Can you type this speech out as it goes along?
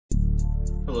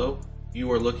Hello,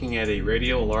 you are looking at a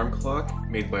radio alarm clock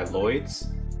made by Lloyd's.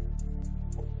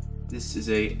 This is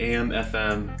a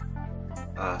AM/FM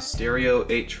stereo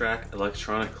 8-track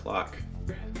electronic clock.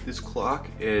 This clock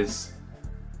is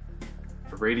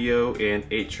a radio and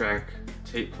 8-track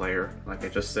tape player, like I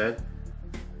just said.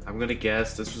 I'm gonna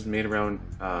guess this was made around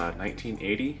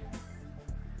 1980.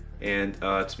 And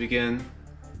to begin,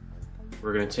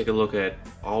 we're gonna take a look at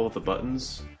all of the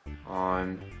buttons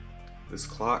on this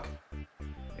clock.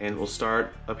 And we'll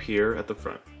start up here at the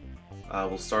front.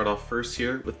 We'll start off first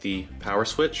here with the power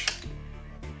switch.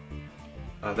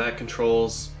 That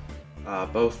controls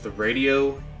both the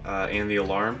radio and the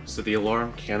alarm, so the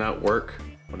alarm cannot work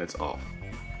when it's off.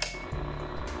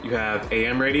 You have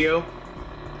AM radio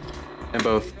and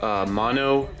both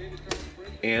mono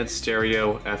and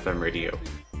stereo FM radio.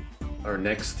 Our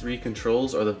next three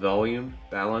controls are the volume,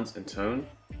 balance, and tone.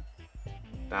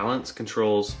 Balance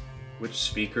controls which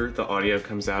speaker the audio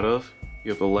comes out of.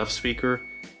 You have the left speaker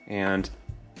and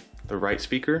the right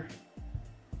speaker.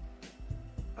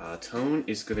 Tone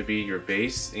is going to be your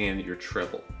bass and your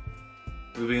treble.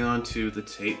 Moving on to the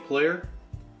tape player,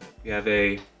 you have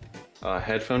a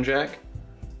headphone jack,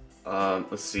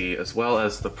 let's see, as well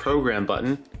as the program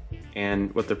button.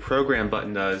 And what the program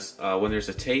button does, when there's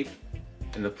a tape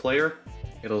in the player,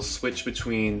 it'll switch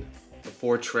between the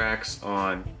 4 tracks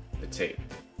on the tape.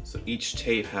 So each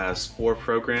tape has 4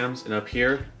 programs, and up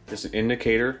here there's an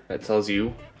indicator that tells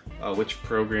you which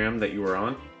program that you are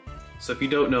on. So if you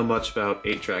don't know much about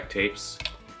 8-track tapes,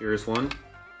 here's one.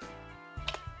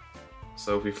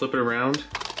 So if we flip it around,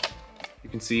 you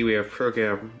can see we have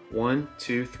program 1,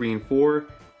 2, 3, and 4,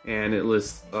 and it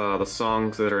lists the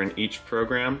songs that are in each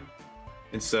program.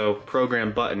 And so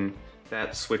program button,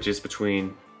 that switches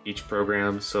between each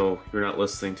program, so you're not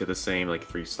listening to the same like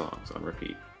 3 songs on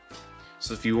repeat.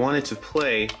 So if you wanted to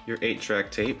play your 8-track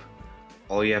tape,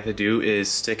 all you have to do is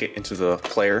stick it into the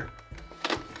player,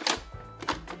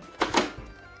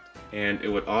 and it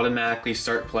would automatically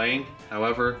start playing.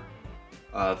 However,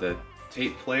 the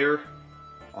tape player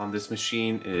on this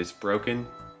machine is broken,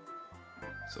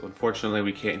 so unfortunately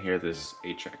we can't hear this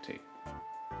 8-track tape.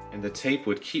 And the tape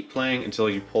would keep playing until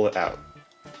you pull it out.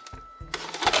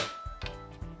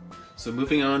 So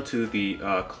moving on to the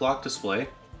clock display,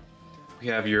 we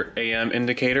have your AM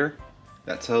indicator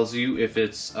that tells you if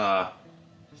it's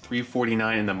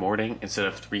 3:49 in the morning instead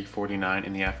of 3:49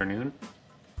 in the afternoon.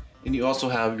 And you also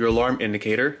have your alarm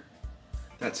indicator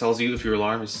that tells you if your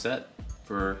alarm is set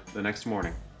for the next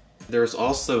morning. There's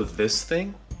also this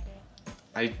thing.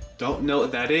 I don't know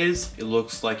what that is. It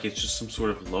looks like it's just some sort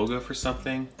of logo for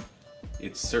something.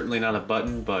 It's certainly not a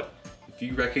button, but if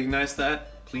you recognize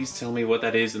that, please tell me what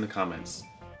that is in the comments.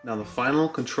 Now the final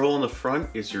control on the front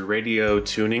is your radio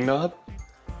tuning knob.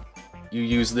 You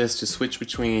use this to switch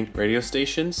between radio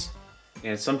stations,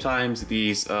 and sometimes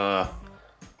these are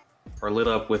lit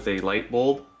up with a light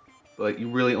bulb, but you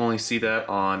really only see that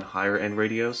on higher end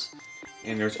radios.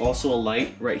 And there's also a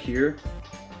light right here,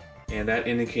 and that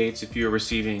indicates if you're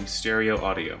receiving stereo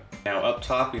audio. Now up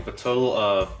top we have a total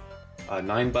of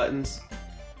 9 buttons,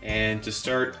 and to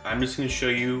start I'm just going to show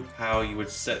you how you would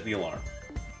set the alarm.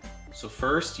 So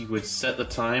first, you would set the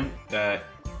time that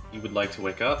you would like to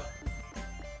wake up,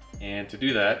 and to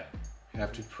do that, you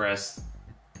have to press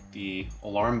the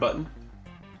alarm button.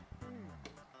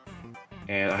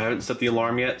 And I haven't set the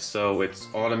alarm yet, so it's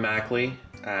automatically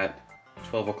at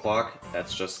 12 o'clock.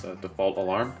 That's just the default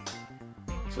alarm.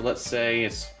 So let's say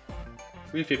it's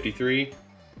 3:53,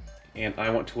 and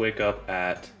I want to wake up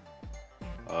at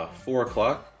 4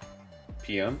 o'clock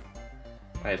p.m.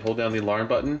 I'd hold down the alarm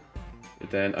button, and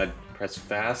then I'd press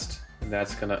fast, and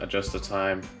that's gonna adjust the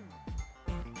time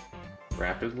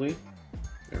rapidly.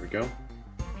 There we go.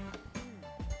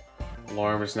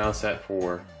 Alarm is now set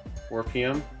for 4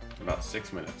 p.m. in about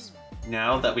 6 minutes.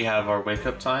 Now that we have our wake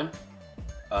up time,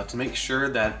 to make sure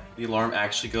that the alarm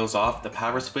actually goes off, the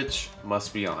power switch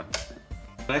must be on.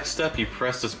 Next step, you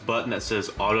press this button that says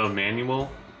auto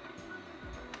manual.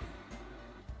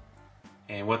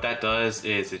 And what that does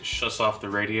is it shuts off the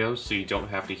radio so you don't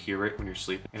have to hear it when you're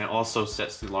sleeping. And it also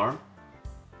sets the alarm.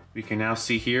 We can now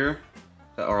see here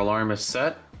that our alarm is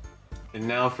set. And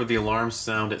now for the alarm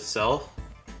sound itself,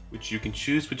 which you can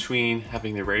choose between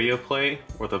having the radio play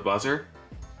or the buzzer.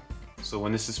 So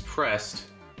when this is pressed,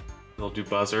 it'll do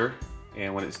buzzer,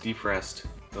 and when it's depressed,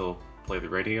 it'll play the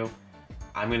radio.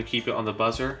 I'm going to keep it on the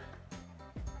buzzer,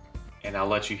 and I'll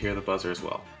let you hear the buzzer as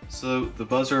well. So the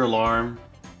buzzer alarm,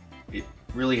 it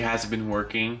really hasn't been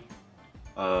working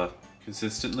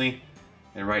consistently,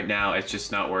 and right now it's just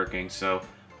not working, so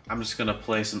I'm just gonna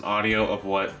play some audio of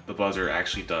what the buzzer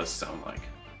actually does sound like.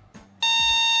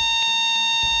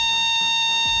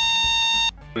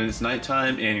 When it's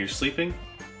nighttime and you're sleeping,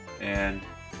 and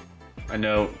I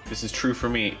know this is true for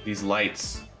me, these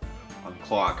lights on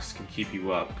clocks can keep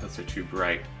you up because they're too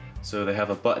bright. So they have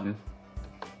a button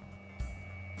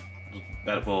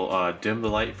that will dim the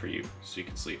light for you so you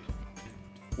can sleep.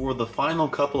 For the final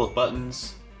couple of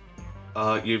buttons, you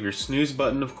have your snooze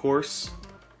button, of course,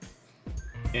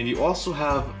 and you also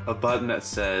have a button that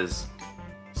says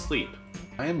sleep.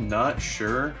 I am not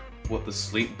sure what the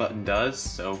sleep button does,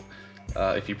 so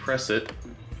if you press it,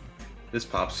 this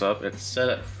pops up. It's set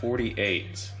at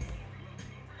 48.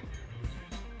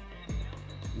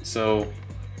 So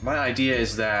my idea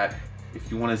is that if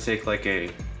you want to take like a,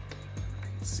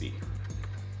 let's see,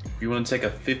 if you want to take a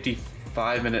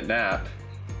 55-minute nap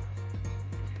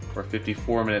or a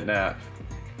 54-minute nap,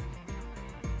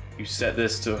 you set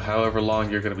this to however long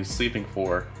you're going to be sleeping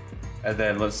for, and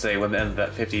then let's say when the end of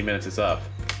that 50 minutes is up,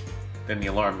 then the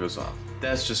alarm goes off.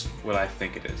 That's just what I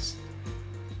think it is.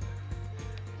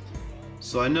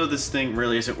 So I know this thing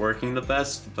really isn't working the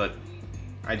best, but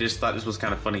I just thought this was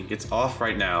kind of funny. It's off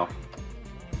right now,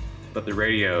 but the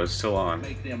radio is still on.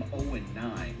 Make them 0-9.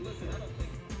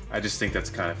 I just think that's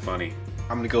kind of funny.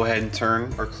 I'm gonna go ahead and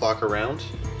turn our clock around.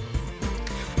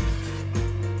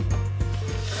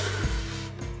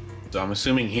 So I'm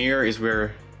assuming here is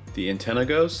where the antenna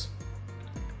goes.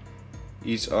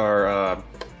 These are,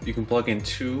 you can plug in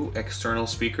 2 external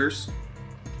speakers,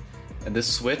 and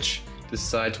this switch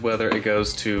decides whether it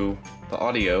goes to the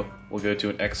audio will go to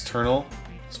an external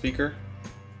speaker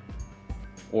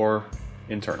or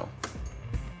internal.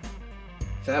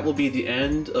 That will be the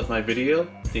end of my video.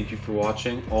 Thank you for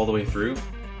watching all the way through.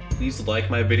 Please like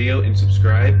my video and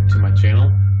subscribe to my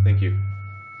channel. Thank you.